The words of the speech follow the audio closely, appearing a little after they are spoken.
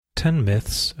10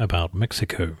 Myths About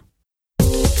Mexico.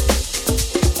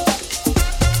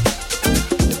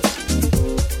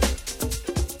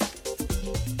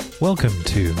 Welcome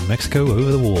to Mexico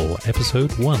Over the Wall,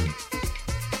 Episode 1.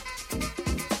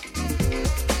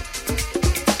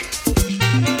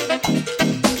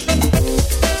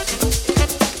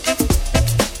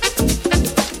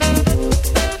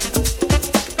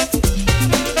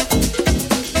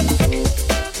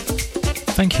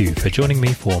 Thank you for joining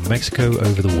me for Mexico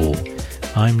Over the Wall.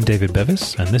 I'm David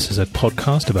Bevis, and this is a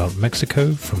podcast about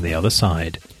Mexico from the other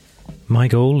side. My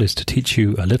goal is to teach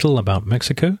you a little about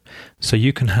Mexico so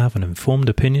you can have an informed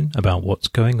opinion about what's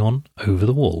going on over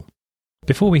the wall.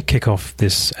 Before we kick off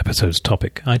this episode's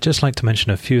topic, I'd just like to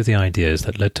mention a few of the ideas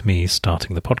that led to me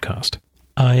starting the podcast.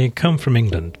 I come from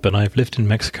England, but I've lived in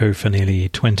Mexico for nearly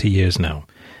 20 years now.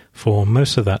 For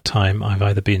most of that time, I've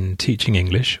either been teaching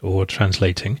English or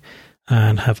translating,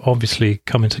 and have obviously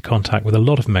come into contact with a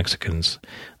lot of Mexicans,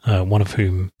 one of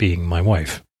whom being my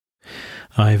wife.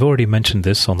 I've already mentioned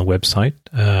this on the website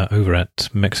over at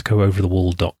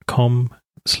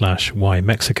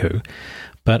mexicooverthewall.com/whymexico,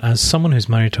 but as someone who's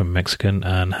married to a Mexican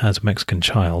and has a Mexican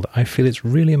child, I feel it's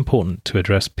really important to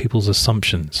address people's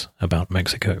assumptions about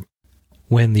Mexico.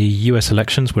 When the US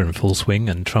elections were in full swing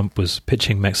and Trump was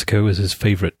pitching Mexico as his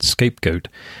favorite scapegoat,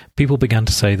 people began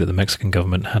to say that the Mexican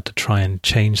government had to try and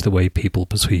change the way people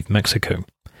perceive Mexico.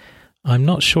 I'm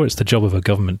not sure it's the job of a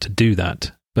government to do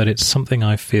that, but it's something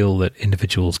I feel that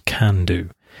individuals can do.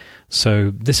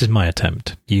 So this is my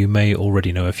attempt. You may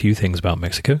already know a few things about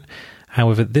Mexico.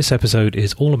 However, this episode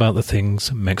is all about the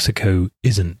things Mexico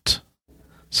isn't.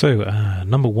 So,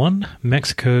 number 1,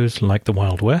 Mexico's like the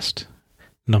Wild West.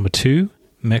 Number 2,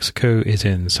 Mexico is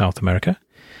in South America.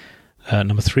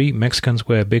 Number 3, Mexicans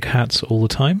wear big hats all the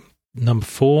time. Number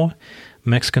 4,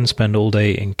 Mexicans spend all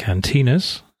day in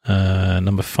cantinas.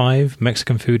 Number 5,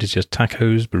 Mexican food is just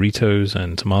tacos, burritos,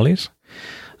 and tamales.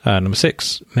 Number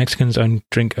 6, Mexicans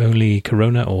drink only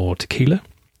Corona or tequila.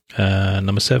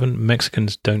 Number 7,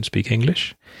 Mexicans don't speak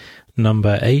English.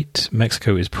 Number 8,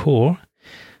 Mexico is poor.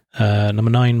 Number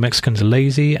 9, Mexicans are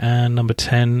lazy. And number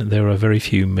 10, there are very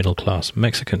few middle-class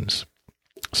Mexicans.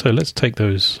 So let's take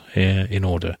those in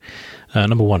order.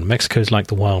 Number 1, Mexico is like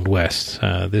the Wild West.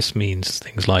 This means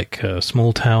things like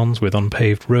small towns with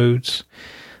unpaved roads.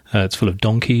 It's full of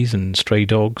donkeys and stray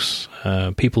dogs,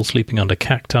 people sleeping under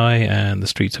cacti, and the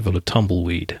streets are full of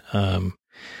tumbleweed.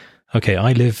 Okay,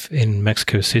 I live in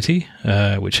Mexico City,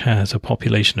 which has a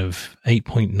population of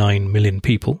 8.9 million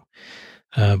people.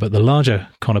 But the larger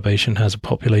conurbation has a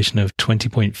population of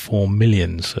 20.4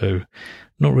 million, so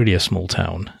not really a small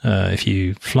town. If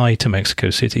you fly to Mexico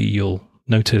City, you'll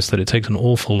notice that it takes an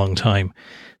awful long time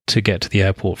to get to the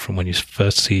airport from when you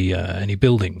first see any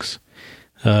buildings.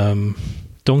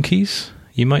 Donkeys,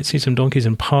 you might see some donkeys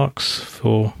in parks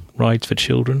for rides for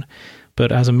children,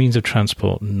 but as a means of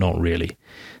transport, not really.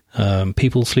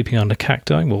 People sleeping under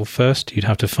cacti, well, first you'd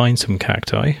have to find some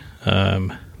cacti.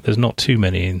 There's not too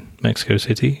many in Mexico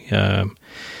City,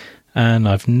 and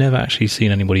I've never actually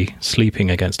seen anybody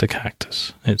sleeping against a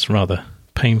cactus. It's rather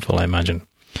painful, I imagine.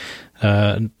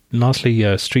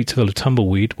 Lastly, streets full of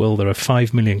tumbleweed. Well, there are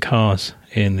 5 million cars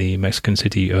in the Mexican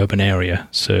City urban area,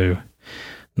 so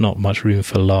not much room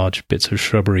for large bits of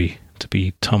shrubbery to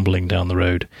be tumbling down the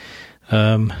road.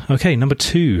 Okay, number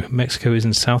 2, Mexico is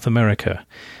in South America.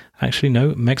 Actually,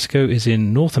 no, Mexico is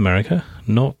in North America,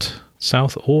 not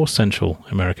South or Central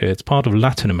America. It's part of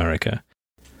Latin America,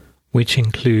 which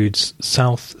includes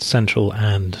South, Central,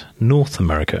 and North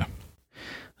America.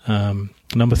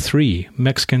 Number 3,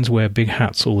 Mexicans wear big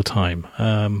hats all the time.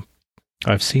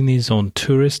 I've seen these on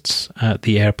tourists at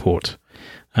the airport,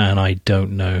 and I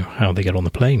don't know how they get on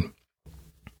the plane.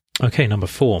 Okay, number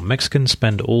 4, Mexicans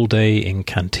spend all day in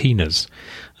cantinas.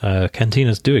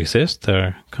 Cantinas do exist.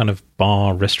 They're kind of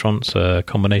bar restaurants, a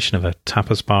combination of a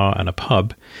tapas bar and a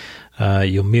pub.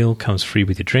 Your meal comes free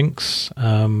with your drinks,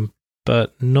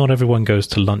 but not everyone goes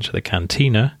to lunch at the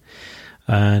cantina,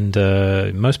 and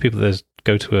most people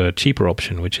go to a cheaper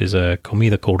option, which is a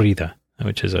comida corrida,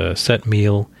 which is a set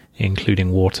meal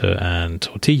including water and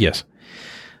tortillas.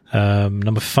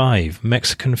 Number 5,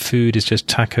 Mexican food is just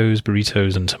tacos,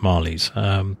 burritos, and tamales.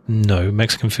 No,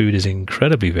 Mexican food is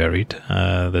incredibly varied.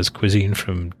 There's cuisine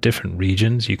from different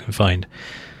regions. You can find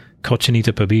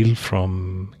cochinita pibil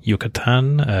from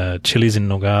Yucatan, chiles en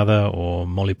nogada or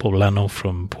mole poblano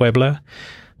from Puebla,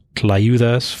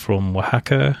 tlayudas from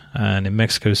Oaxaca, and in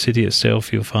Mexico City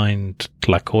itself you'll find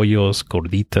tlacoyos,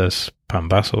 gorditas,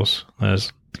 pambazos.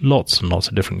 There's lots and lots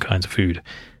of different kinds of food,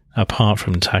 apart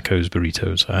from tacos,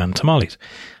 burritos, and tamales.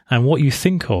 And what you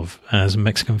think of as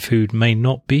Mexican food may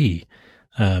not be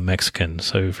Mexican.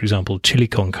 So, for example, chili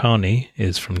con carne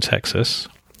is from Texas,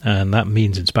 and that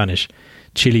means in Spanish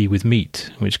chili with meat,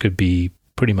 which could be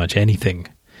pretty much anything.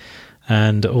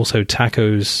 And also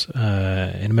tacos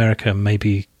in America,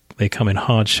 maybe they come in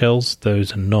hard shells.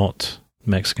 Those are not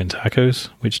Mexican tacos,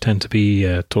 which tend to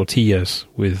be tortillas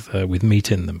with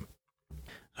meat in them.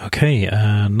 Okay,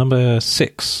 number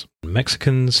 6.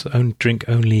 Mexicans drink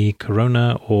only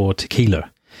Corona or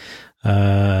tequila.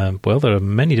 Well, there are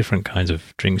many different kinds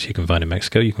of drinks you can find in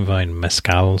Mexico. You can find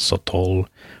mezcal, sotol,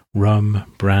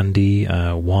 rum, brandy,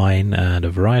 wine, and a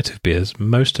variety of beers,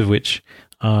 most of which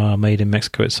are made in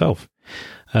Mexico itself.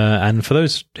 And for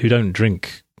those who don't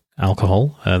drink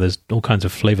alcohol, there's all kinds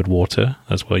of flavored water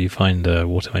as well. You find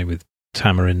water made with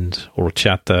tamarind,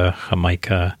 horchata,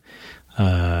 jamaica,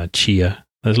 chia.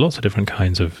 There's lots of different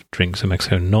kinds of drinks in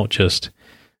Mexico, not just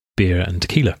beer and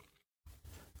tequila.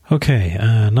 Okay,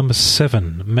 number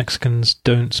 7. Mexicans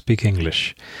don't speak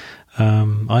English.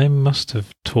 I must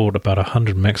have taught about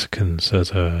 100 Mexicans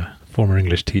as a former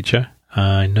English teacher.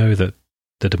 I know that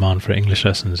the demand for English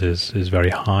lessons is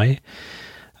very high.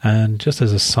 And just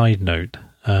as a side note,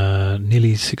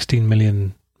 nearly 16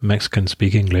 million Mexicans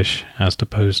speak English as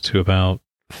opposed to about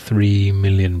 3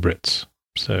 million Brits.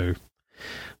 So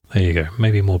there you go.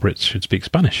 Maybe more Brits should speak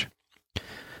Spanish.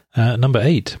 Number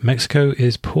 8, Mexico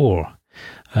is poor.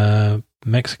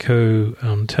 Mexico,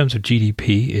 in terms of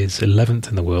GDP, is 11th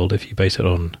in the world if you base it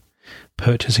on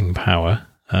purchasing power.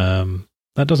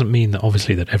 That doesn't mean that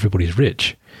obviously that everybody's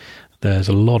rich. There's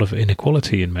a lot of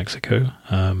inequality in Mexico.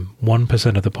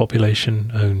 1% of the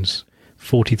population owns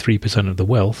 43% of the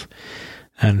wealth,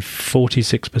 and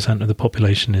 46% of the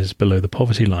population is below the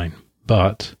poverty line.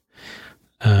 But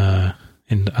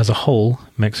as a whole,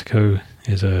 Mexico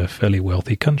is a fairly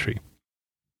wealthy country.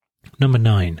 Number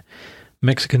 9.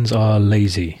 Mexicans are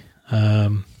lazy.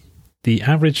 The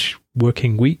average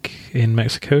working week in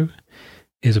Mexico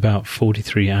is about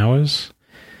 43 hours.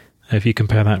 If you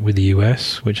compare that with the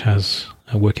US, which has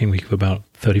a working week of about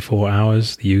 34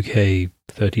 hours, the UK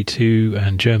 32,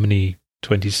 and Germany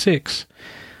 26,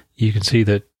 you can see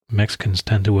that Mexicans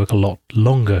tend to work a lot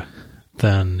longer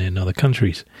than in other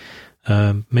countries.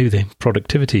 Maybe the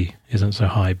productivity isn't so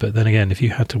high, but then again, if you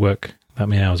had to work that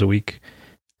many hours a week,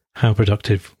 how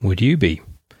productive would you be?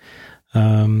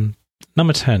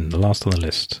 Number 10, the last on the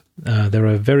list. There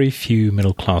are very few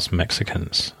middle-class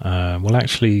Mexicans. Well,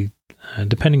 actually,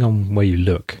 depending on where you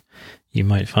look, you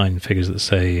might find figures that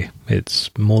say it's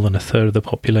more than a third of the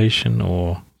population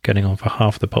or getting on for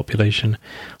half the population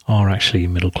are actually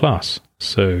middle class.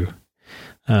 So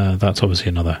that's obviously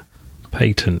another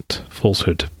patent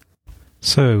falsehood.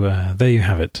 So there you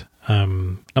have it.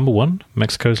 Number 1,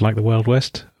 Mexico's like the Wild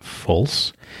West.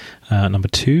 False. Number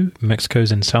 2,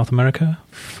 Mexico's in South America.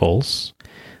 False.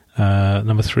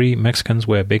 Number 3, Mexicans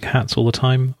wear big hats all the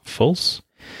time. False.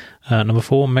 Number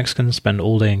 4, Mexicans spend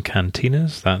all day in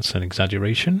cantinas. That's an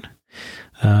exaggeration.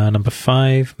 Number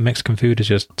 5, Mexican food is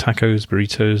just tacos,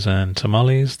 burritos, and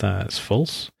tamales. That's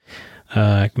false.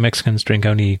 Mexicans drink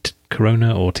only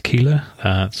Corona or tequila.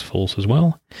 That's false as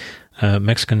well.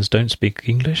 Mexicans don't speak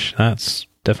English. That's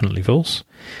definitely false.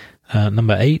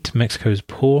 Number 8, Mexico's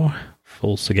poor.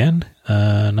 False again.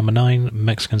 Number 9,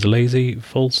 Mexicans are lazy.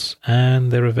 False.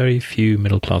 And there are very few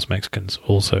middle-class Mexicans.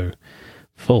 Also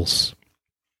false.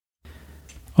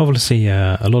 Obviously,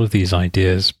 a lot of these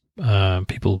ideas,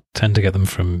 people tend to get them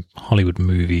from Hollywood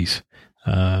movies.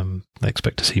 They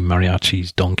expect to see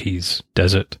mariachis, donkeys,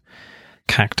 desert,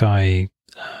 cacti,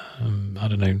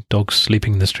 dogs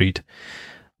sleeping in the street.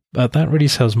 But that really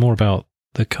says more about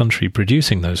the country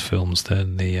producing those films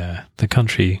than the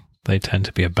country they tend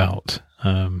to be about.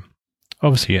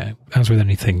 Obviously, as with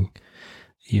anything,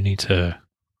 you need to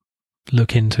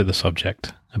look into the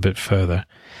subject a bit further.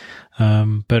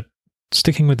 But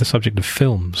sticking with the subject of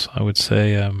films, I would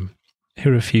say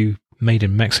here are a few made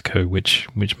in Mexico which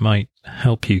might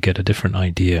help you get a different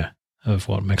idea of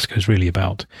what Mexico is really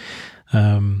about.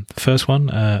 The first one,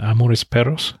 Amores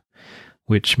Perros,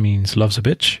 which means Love's a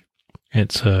Bitch.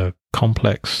 It's a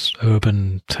complex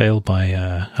urban tale by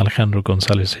Alejandro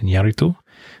González Iñárritu,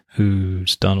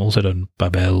 who's also done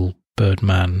Babel,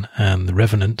 Birdman, and The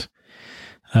Revenant.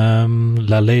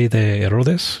 La Ley de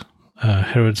Herodes,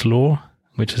 Herod's Law,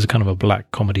 which is a kind of a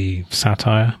black comedy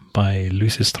satire by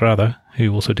Luis Estrada,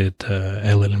 who also did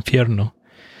El Infierno.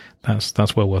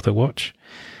 That's well worth a watch.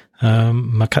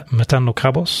 Matando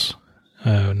Cabos,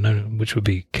 which would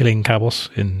be Killing Cabos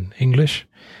in English.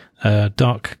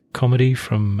 Dark comedy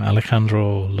from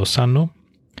Alejandro Lozano.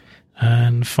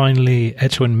 And finally,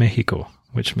 Hecho en Mexico,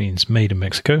 which means Made in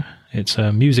Mexico. It's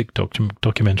a music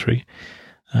documentary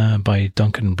by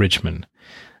Duncan Bridgman.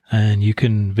 And you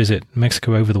can visit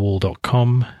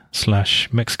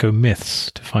MexicoOverTheWall.com/Mexico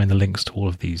Myths to find the links to all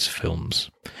of these films.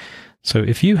 So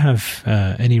if you have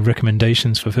any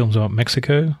recommendations for films about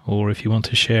Mexico, or if you want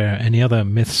to share any other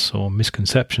myths or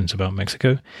misconceptions about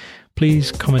Mexico,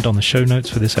 please comment on the show notes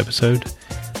for this episode,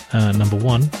 number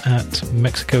 1, at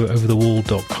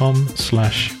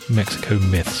MexicoOverTheWall.com/Mexico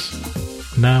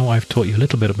Myths. Now I've taught you a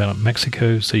little bit about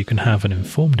Mexico so you can have an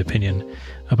informed opinion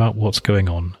about what's going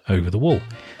on over the wall.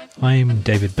 I'm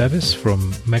David Bevis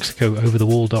from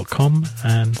MexicoOverTheWall.com,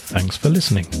 and thanks for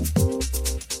listening.